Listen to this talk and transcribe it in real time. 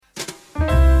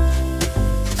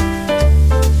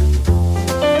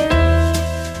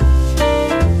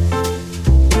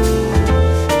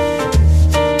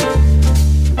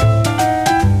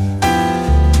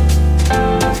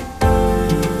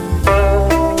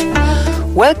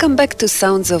Welcome back to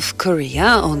Sounds of Korea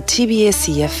on TBS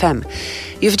EFM.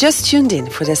 You've just tuned in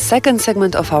for the second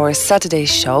segment of our Saturday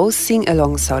show, Sing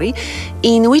Along Pansori,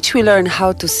 in which we learn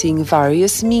how to sing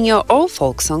various minyo or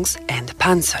folk songs and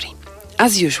pansori.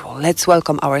 As usual, let's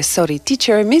welcome our Sori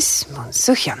teacher, Miss Moon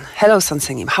Soo-hyun. Hello,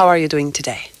 선생님. How are you doing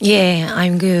today? Yeah,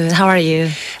 I'm good. How are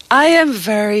you? I am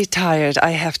very tired,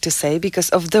 I have to say, because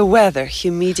of the weather,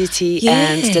 humidity,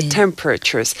 and the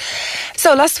temperatures.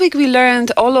 So last week we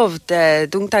learned all of the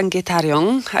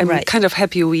둥당개타령. I'm kind of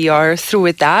happy we are through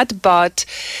with that, but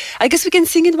I guess we can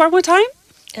sing it one more time?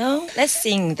 Oh, let's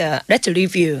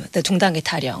review the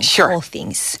둥당개타령. Sure. All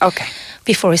things. Okay.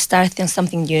 Before we start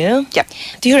something new. Yeah.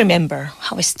 Do you remember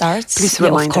how it starts? Please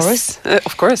remind us.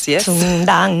 Of course, yes.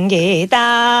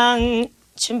 둥당개당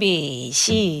준비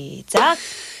시작.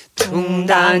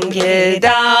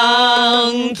 둥당개당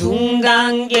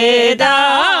둥당개당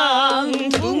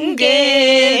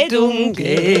둥개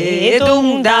둥개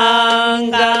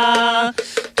둥당가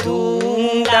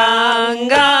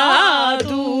둥당가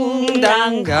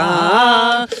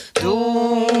둥당가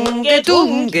둥개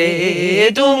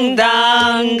둥개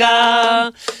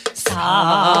둥당가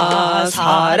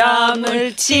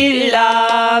사람을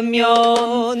칠라면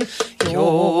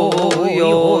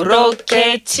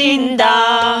요렇게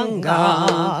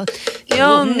친단가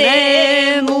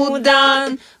연내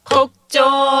무단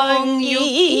걱정이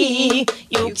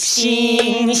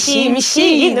육신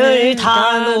심신을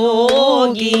다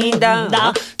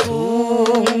녹인다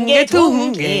둥개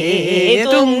둥개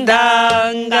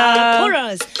둥당가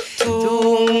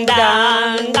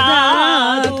둥당가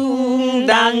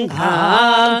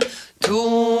둥당가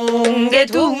둥개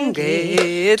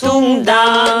둥개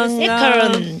둥당가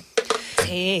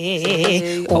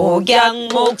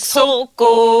새옥양목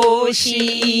솟꽃이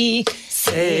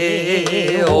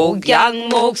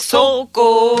새옥양목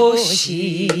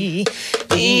솟꽃이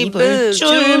입을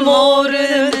줄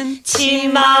모르는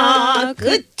치마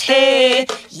끝에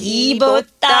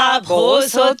입었다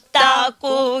벗었다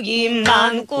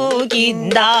꾸긴만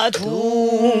꾸긴다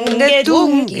둥개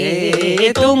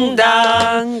둥개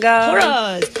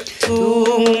둥당가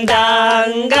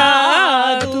둥당가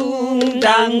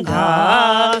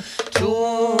둥당가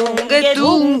둥개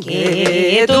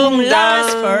둥개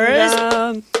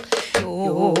둥당가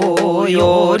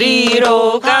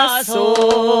요리로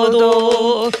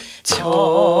가서도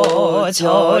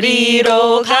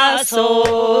저리로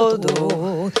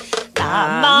가서도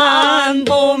나만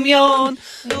보면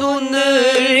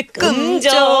눈을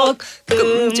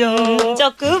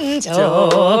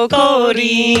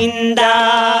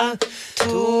끔적거린다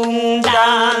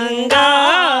둥당가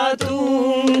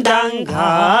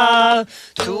둥당가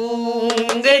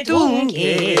둥개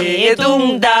둥개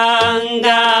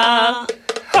둥당가.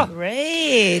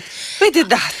 Great. We did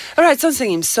that. All right,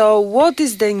 선생님. So what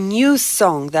is the new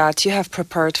song that you have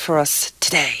prepared for us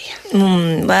today?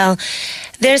 Well,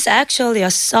 there's actually a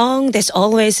song that's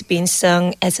always been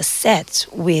sung as a set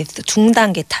with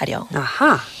둥당개타령.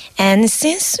 Aha. And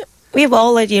since we've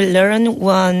already learned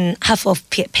one half of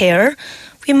pair,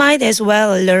 we might as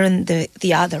well learn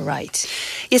the other, right?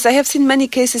 Yes, I have seen many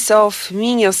cases of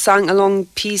minyo sung along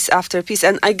piece after piece,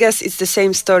 and I guess it's the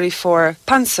same story for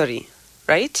pansori,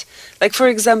 right? Like, for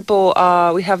example,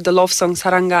 we have the love song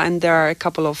Saranga, and there are a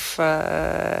couple of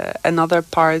another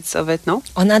parts of it, no?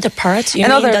 Another part? You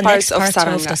another mean the parts next of parts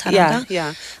Saranga. of the Saranga?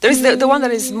 Yeah. There's the one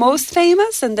that is most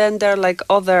famous, and then there are like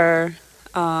other...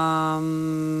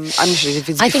 I'm not sure if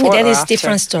it's I think that is after.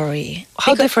 different story.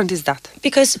 How different is that?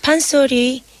 Because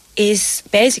pansori is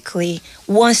basically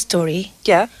one story.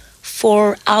 Yeah.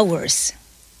 4 hours.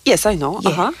 Yes, I know.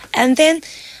 Yeah. And then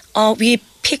we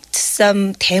picked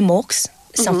some 대목s,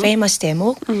 some famous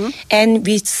대목, and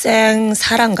we sang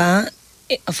사랑가,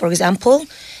 for example.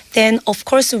 Then, of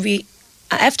course, we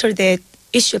after that,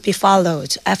 it should be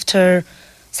followed after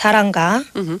사랑가,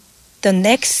 the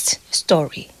next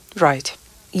story. Right.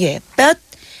 Yeah, but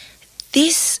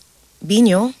this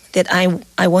minyo that I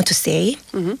want to say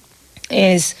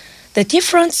is the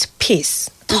different piece,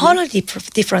 totally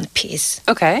different piece.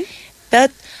 Okay.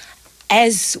 But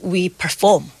as we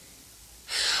perform,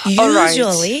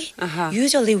 usually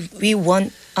we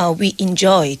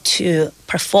enjoy to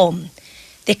perform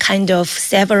the kind of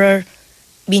several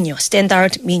minyo,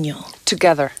 standard minyo.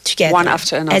 Together. One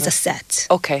after another. As a set.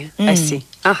 Okay, I see.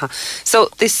 So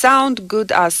they sound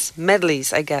good as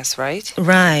medleys, I guess, right?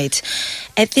 Right.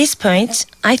 At this point,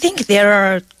 I think there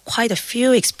are quite a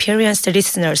few experienced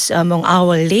listeners among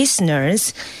our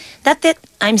listeners. Not that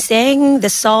I'm saying the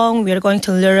song we're going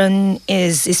to learn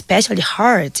is especially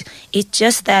hard. It's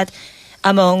just that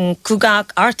among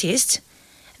국악 artists,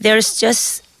 there's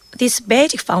just this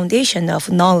basic foundation of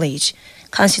knowledge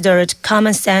considered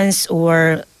common sense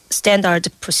or standard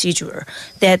procedure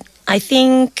that I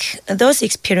think those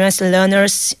experienced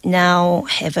learners now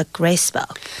have a grasp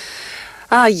of.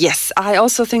 Yes, I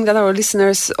also think that our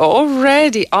listeners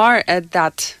already are at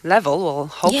that level, well,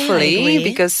 hopefully,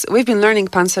 because we've been learning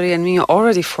Pansori and Minyo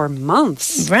already for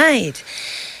months. Right.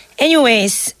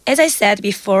 Anyways, as I said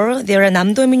before, there are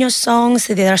Namdo Minyo songs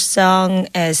that are sung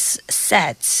as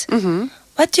sets. Mm-hmm.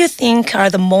 What do you think are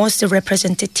the most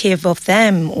representative of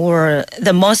them or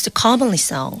the most commonly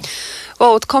sung?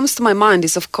 Well, what comes to my mind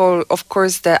is, of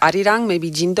course, the arirang,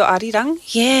 maybe Jindo arirang.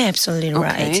 Yeah, absolutely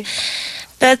right. Okay.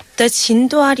 But the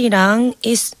Jindo arirang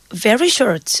is very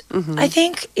short. Mm-hmm. I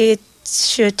think it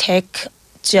should take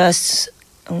just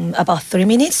about 3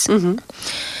 minutes. Mm-hmm.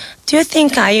 Do you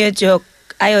think I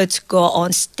would go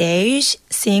on stage,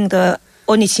 sing the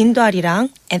only Jindo arirang,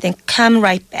 and then come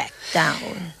right back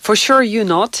down? For sure, you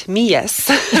not. Me, yes.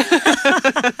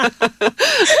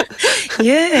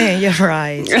 Yeah, you're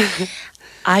right.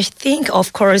 I think,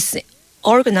 of course,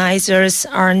 organizers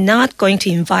are not going to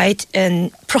invite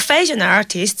a professional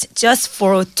artist just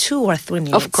for 2 or 3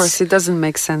 minutes. Of course, it doesn't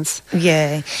make sense.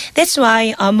 Yeah. That's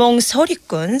why among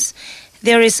Sorikuns,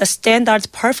 there is a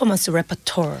standard performance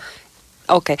repertoire.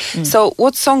 Okay, so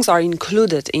what songs are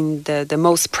included in the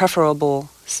most preferable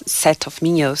set of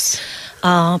Minyos?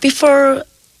 Before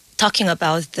talking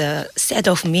about the set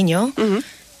of Minyo,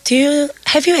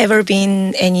 have you ever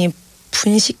been any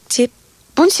분식집?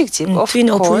 분식집, of do you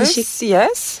know course. 분식?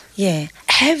 Yes. Yeah.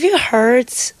 Have you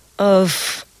heard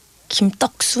of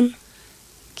김떡순?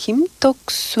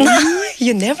 김떡순.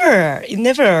 You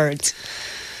never heard.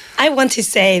 I want to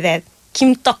say that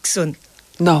김떡순.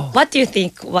 No. What do you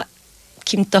think what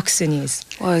김떡순 is?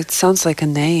 Well, it sounds like a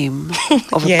name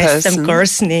of a Yes, person. some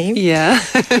girl's name. Yeah.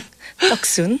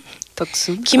 떡순.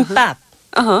 떡순. 김밥.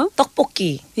 Uh-huh.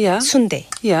 떡볶이. Yeah. 순대.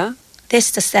 Yeah.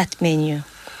 That's the set menu.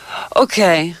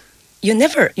 Okay. You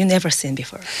never seen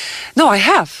before. No, I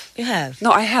have. You have. No,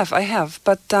 I have.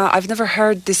 But I've never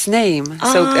heard this name.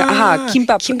 So,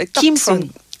 kimbap.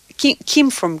 Kim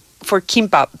for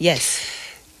kimbap. Yes.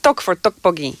 Tok for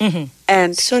tteokbokki. Mm-hmm.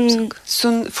 And Sun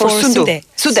for sundu. sundae.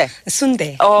 Sundae.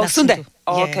 Sundae. Oh, not sundae. sundu.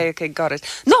 Oh, Yeah. okay, got it.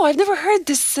 No, I've never heard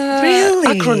this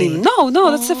Really? acronym. No,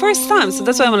 that's the first time. So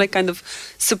that's why I'm like kind of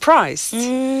surprised.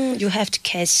 You have to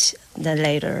catch that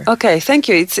later. Okay, thank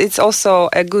you. It's also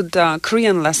a good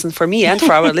Korean lesson for me and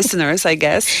for our listeners, I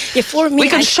guess. Yeah, for me, We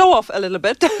can show off a little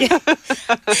bit.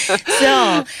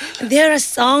 So there are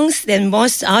songs that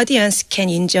most audience can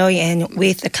enjoy, and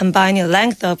with a combined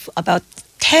length of about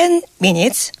 10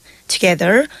 minutes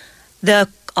together, that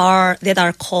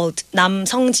are called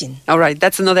남성진. All right,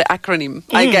 that's another acronym,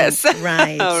 I guess.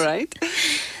 Right. All right.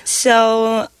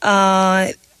 So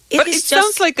But it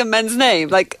sounds like a man's name.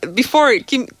 Like before,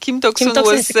 Kim Tok-sun Tok-sun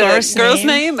was is a girl's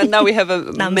name, and now we have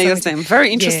a male's name.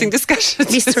 Very interesting Yeah. discussion.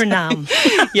 Mr. Nam.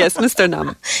 Yes, Mr.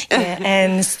 Nam. Yeah,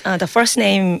 and the first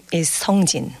name is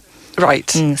성진. Right.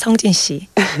 성진 씨.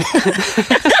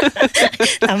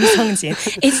 남성진.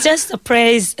 It's just a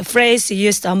phrase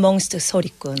used amongst the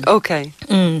Sorikun. Okay.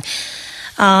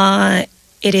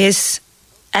 It is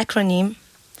acronym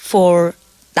for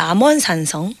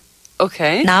남원산성.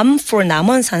 Okay. 남 for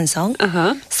남원산성.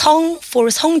 Uh-huh. 성 for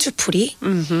성주풀이.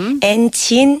 And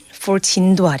진 for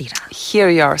진도아리라. Here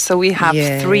you are. So we have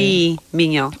Yeah. 3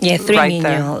 minyo. Yeah, 3 right minyo,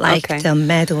 there. like Okay. the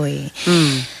medley.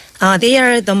 They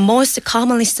are the most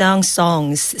commonly sung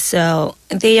songs, so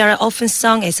they are often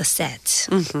sung as a set.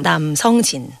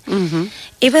 남성진.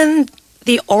 Even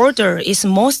the order is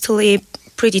mostly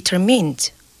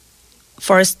predetermined.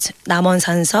 First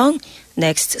남원산성,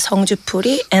 next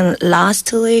성주풀이, and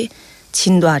lastly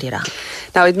진도아리라.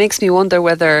 Now it makes me wonder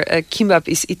whether kimbap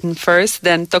is eaten first,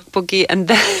 then tteokbokki, and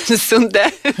then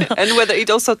sundae, and whether it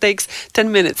also takes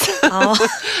 10 minutes. Oh,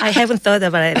 I haven't thought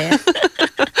about it.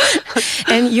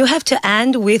 And you have to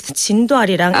end with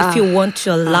진도아리랑 if you want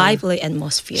to a lively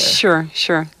atmosphere.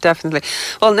 Sure, definitely.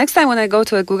 Well, next time when I go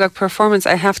to a gugak performance,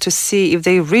 I have to see if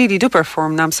they really do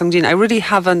perform Namseongjin. I really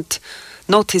haven't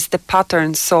noticed the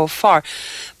pattern so far.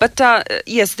 But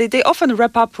yes, they often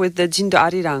wrap up with the Jindo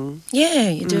Arirang. Yeah,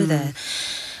 you do that.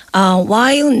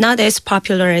 While not as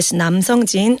popular as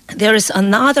남성진, there is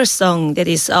another song that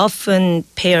is often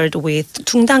paired with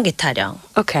둥당개타령.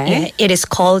 Okay. Yeah, it is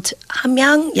called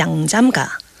함양 양잠가.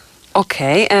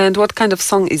 Okay, and what kind of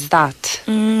song is that?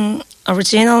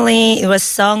 Originally, it was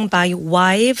sung by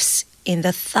wives in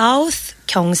the South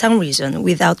Gyeongsang region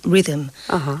without rhythm,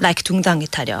 like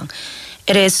둥당개타령.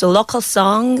 It is a local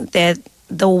song that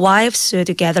the wives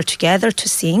would gather together to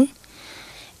sing.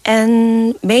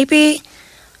 And maybe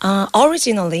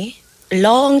originally,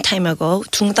 long time ago,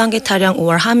 둥당개타령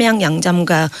or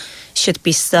함양양잠가 should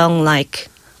be sung like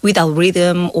without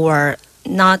rhythm or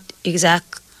not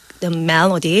exact the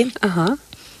melody.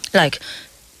 Like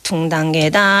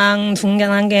둥당개당,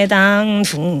 둥당개당,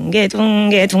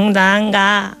 둥개둥개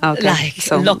둥당가. Okay, Like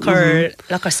so,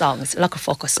 local songs, local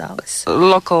folk songs.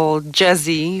 Local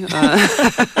jazzy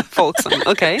folk song.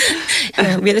 Okay.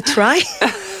 Will you try?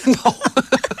 No.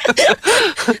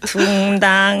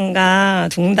 둥당가,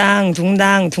 둥당,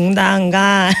 둥당,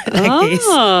 둥당가. Like this.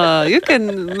 You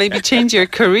can maybe change your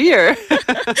career.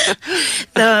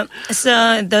 So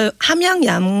the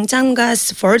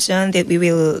함양양장가's version that we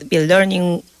will be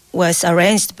learning was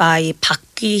arranged by Park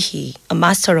Gi-hee, a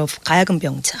master of 가야금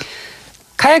병창.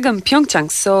 가야금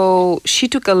평창. So she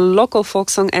took a local folk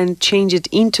song and changed it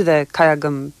into the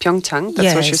가야금 평창.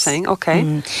 That's what you're saying.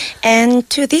 Okay. And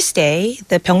to this day,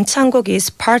 the 병창곡 is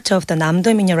part of the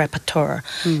남도민요 repertoire.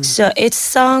 So it's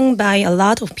sung by a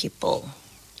lot of people.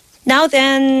 Now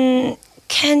then,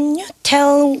 can you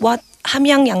tell what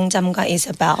함양양잠가 is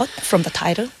about from the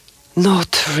title?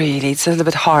 Not really. It's a little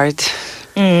bit hard.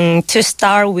 To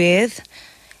start with,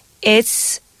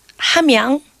 it's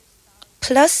함양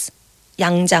plus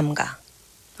양잠가.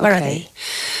 What are they?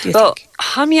 Do you Well, think?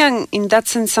 함양 in that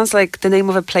sense sounds like the name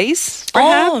of a place,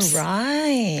 perhaps. Oh,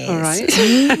 right. All right.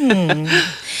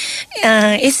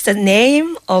 It's the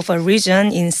name of a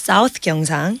region in South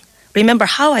Gyeongsang. Remember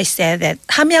how I said that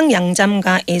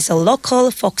함양양잠가 is a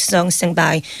local folk song sung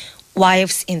by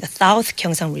wives in the South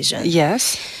Gyeongsang region.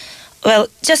 Yes. Well,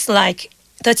 just like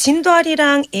the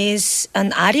진도아리랑 is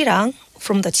an 아리랑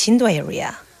from the 진도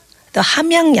area. The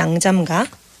함양양잠가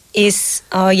is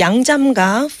a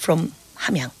양잠가 from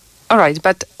함양. All right,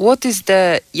 but what is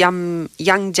the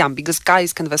yangjam? Because ga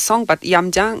is kind of a song, but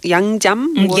yangjam,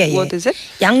 what is it?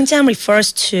 양잠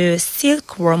refers to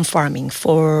silkworm farming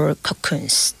for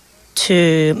cocoons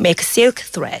to make silk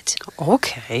thread.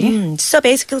 Okay. So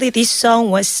basically, this song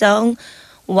was sung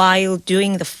while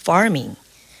doing the farming.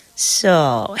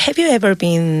 So, have you ever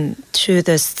been to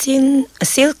the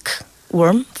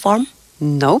silkworm farm?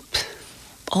 Nope.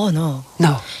 Oh, no.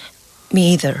 No.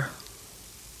 Me either.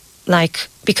 Like,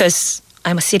 because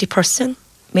I'm a city person.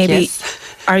 Maybe, Yes.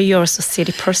 Are you also a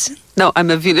city person? No,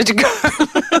 I'm a village girl.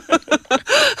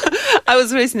 I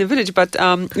was raised in a village, but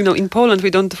in Poland we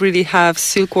don't really have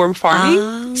silkworm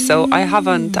farming, so I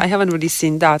haven't really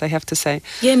seen that. I have to say.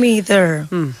 Yeah, me either.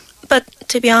 But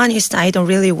to be honest, I don't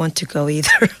really want to go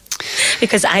either.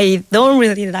 Because I don't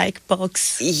really like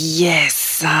bugs.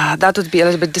 Yes, that would be a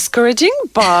little bit discouraging,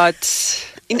 but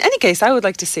in any case, I would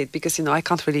like to see it because, I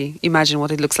can't really imagine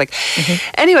what it looks like.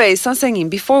 Anyway,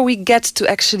 선생님, before we get to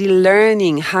actually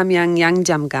learning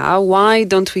함양양잠가, why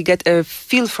don't we get a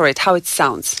feel for it, how it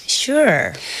sounds?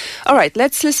 Sure. All right,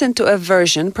 let's listen to a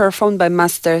version performed by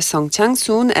Master Song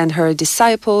Chang-soon and her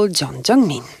disciple, Jeon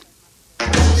Jung-min.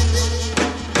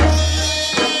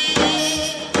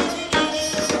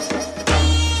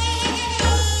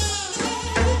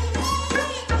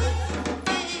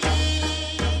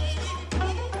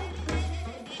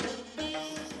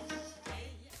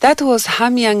 That was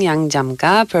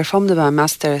함양양잠가 performed by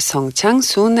Master Song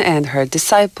Chang-soon and her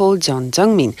disciple Jeon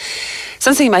Jung-min.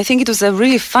 선생님, I think it was a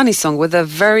really funny song with a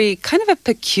very kind of a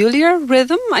peculiar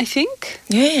rhythm, I think.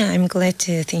 Yeah, I'm glad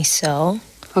to think so.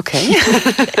 Okay.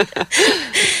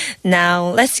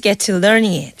 Now, let's get to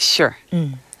learning it. Sure.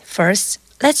 First,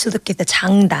 let's look at the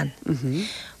장단.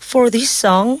 For this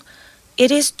song, it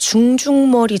is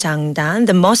중중머리 장단,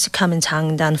 the most common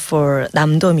장단 for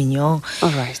남도민요.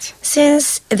 All right.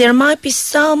 Since there might be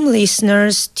some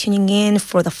listeners tuning in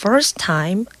for the first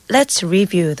time, let's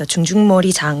review the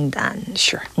중중머리 장단.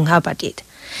 Sure. How about it?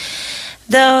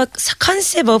 The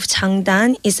concept of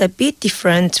장단 is a bit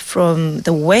different from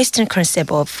the Western concept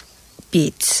of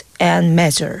beats and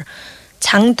measure.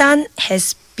 장단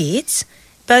has beats,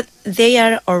 but they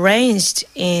are arranged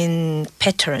in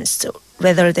patterns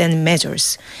rather than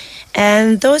measures.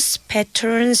 And those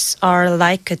patterns are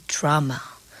like a drama.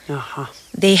 Uh-huh.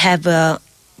 They have a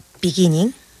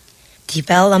beginning,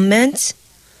 development,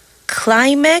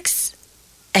 climax,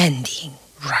 ending.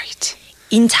 Right.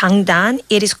 In 장단,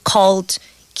 it is called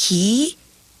기,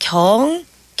 경,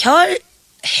 결,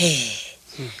 해.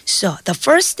 So the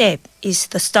first step is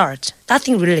the start,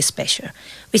 nothing really special,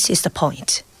 which is the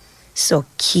point. So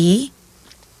기.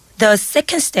 The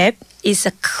second step is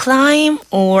a climb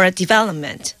or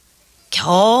development,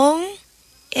 경.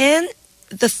 And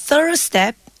the third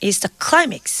step is the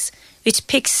climax, which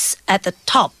peaks at the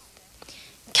top,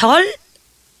 결.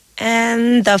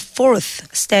 And the fourth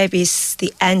step is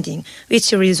the ending,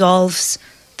 which resolves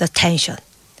the tension.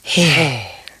 해.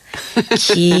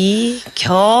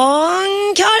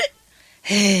 기경결.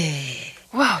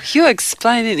 Wow, you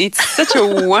explain it in such a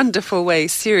wonderful way,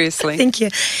 seriously. Thank you.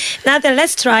 Now then,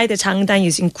 let's try the 장단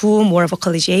using 구, more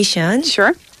vocalization.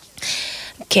 Sure.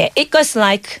 Okay, it goes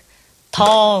like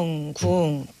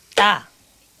덩궁따.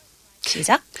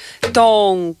 시작.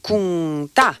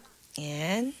 덩궁따.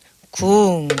 And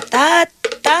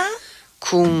궁따따.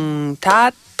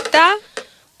 궁따따.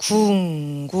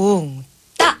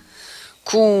 궁궁따.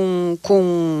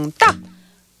 궁궁따.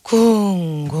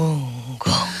 궁궁궁.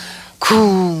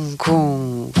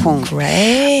 궁궁궁.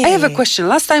 Great. I have a question.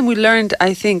 Last time we learned,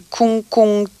 I think,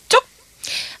 궁궁쪽.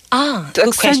 To good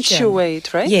accentuate,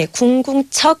 question. right? Yeah,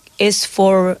 궁궁척 is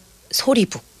for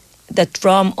소리북, the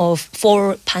drum of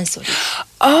for pansori.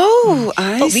 Oh,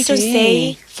 I But see. we don't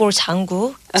say for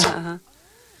장구,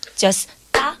 just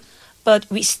따, but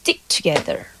we stick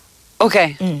together.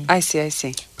 Okay, I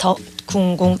see. 더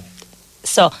궁궁.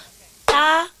 So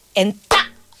따 and 따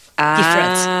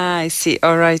different. I see.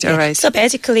 All right. So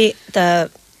basically,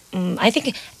 I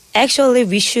think actually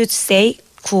we should say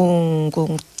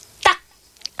궁궁. 딱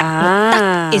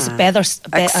is better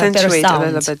accentuate sound.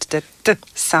 a little bit the t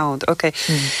sound. Okay.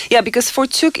 Yeah, because for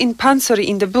tuk in Pansori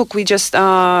in the book we just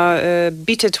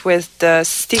beat it with the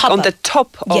stick on the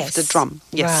top of the drum.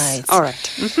 Yes. Right. All right.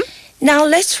 Now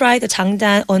let's try the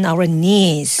장단 on our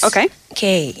knees. Okay.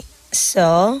 Okay.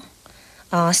 So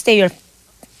stay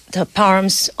the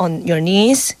palms on your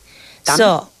knees. Done.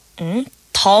 So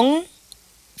덩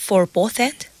for both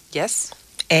hand Yes.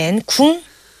 and 궁.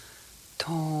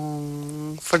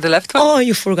 Dong for the left one. Oh,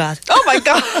 you forgot. Oh my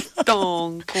God.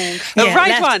 Dong. Kong. Yeah,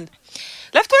 right left. one.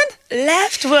 Left one.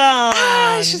 Left one.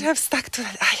 I should have stuck to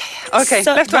that. Okay.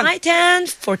 So left one. right hand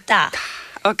for 따.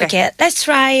 Okay. Okay, let's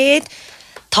try it.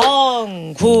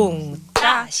 덩, 궁,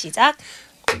 따. 시작.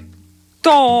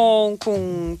 Dong.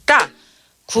 Kung ta.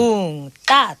 궁,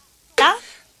 따, 따.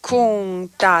 Kung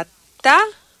ta ta.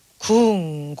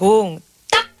 궁, 궁,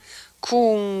 따.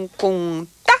 Kung kung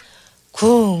ta.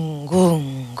 궁,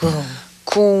 궁, 궁.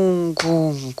 Kung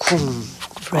kung kung.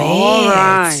 Great. All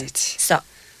right. So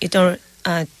you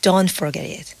don't forget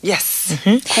it. Yes.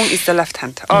 Kung is the left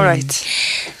hand. All right.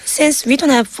 Since we don't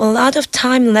have a lot of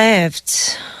time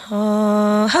left,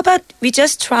 how about we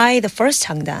just try the first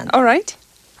장단? All right.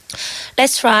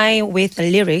 Let's try with the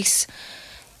lyrics.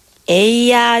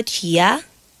 에야 뒤야,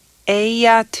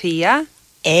 에야 뒤야.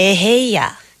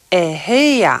 에헤야.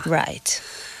 에헤야. Right.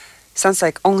 Sounds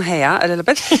like ongheya a little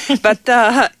bit. But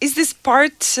is this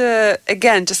part,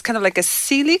 again, just kind of like a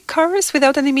silly chorus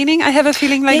without any meaning? I have a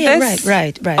feeling like this.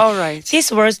 Right. All right.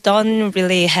 These words don't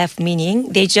really have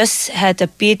meaning. They just had a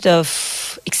bit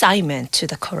of excitement to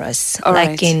the chorus, All like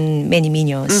right. in Many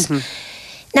Minions.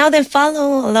 Now then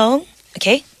follow along.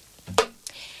 Okay.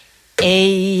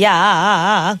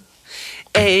 에야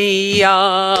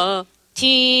에야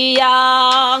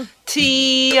뒤야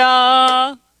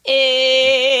뒤야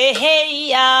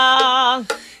에헤야.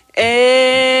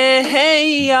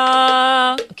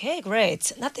 에헤야. Okay,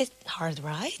 great. Not that hard,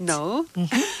 right? No.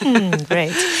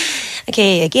 Great.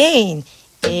 Okay, again.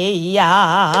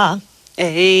 에야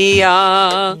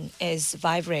에야. is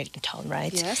vibrating tone,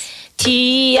 right? Yes.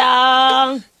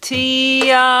 뒤야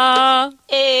뒤야.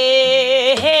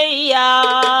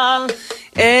 에헤야.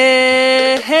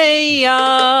 에헤야.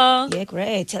 Yeah,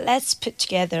 great. Let's put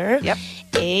together. Yep.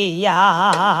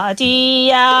 에야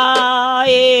뒤야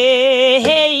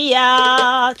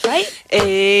에헤야. Right?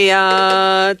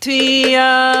 에야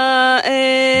뒤야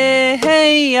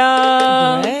에헤야.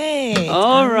 Great.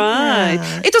 All right.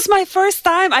 It was my first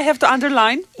time. I have to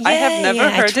underline. I have never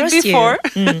heard it before.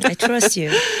 I trust you.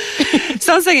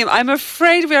 선생님, I'm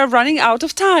afraid we are running out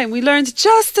of time. We learned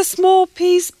just a small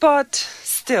piece, but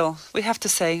still, we have to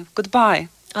say goodbye.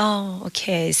 Oh,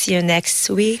 okay. See you next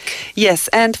week. Yes,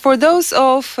 and for those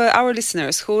of our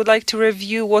listeners who would like to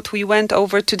review what we went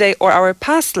over today or our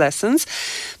past lessons,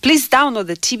 please download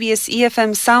the TBS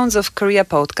EFM Sounds of Korea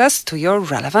podcast to your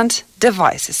relevant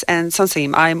devices. And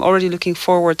선생님, I'm already looking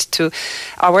forward to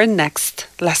our next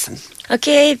lesson.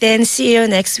 Okay, then see you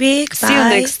next week. Bye. See you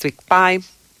next week. Bye.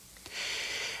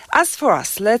 As for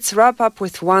us, let's wrap up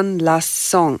with one last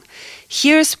song.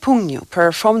 Here's Pungnu,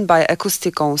 performed by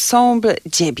acoustic ensemble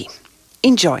Jebi.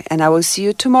 Enjoy, and I will see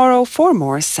you tomorrow for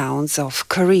more Sounds of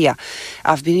Korea.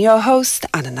 I've been your host,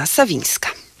 Anna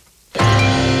Savinska.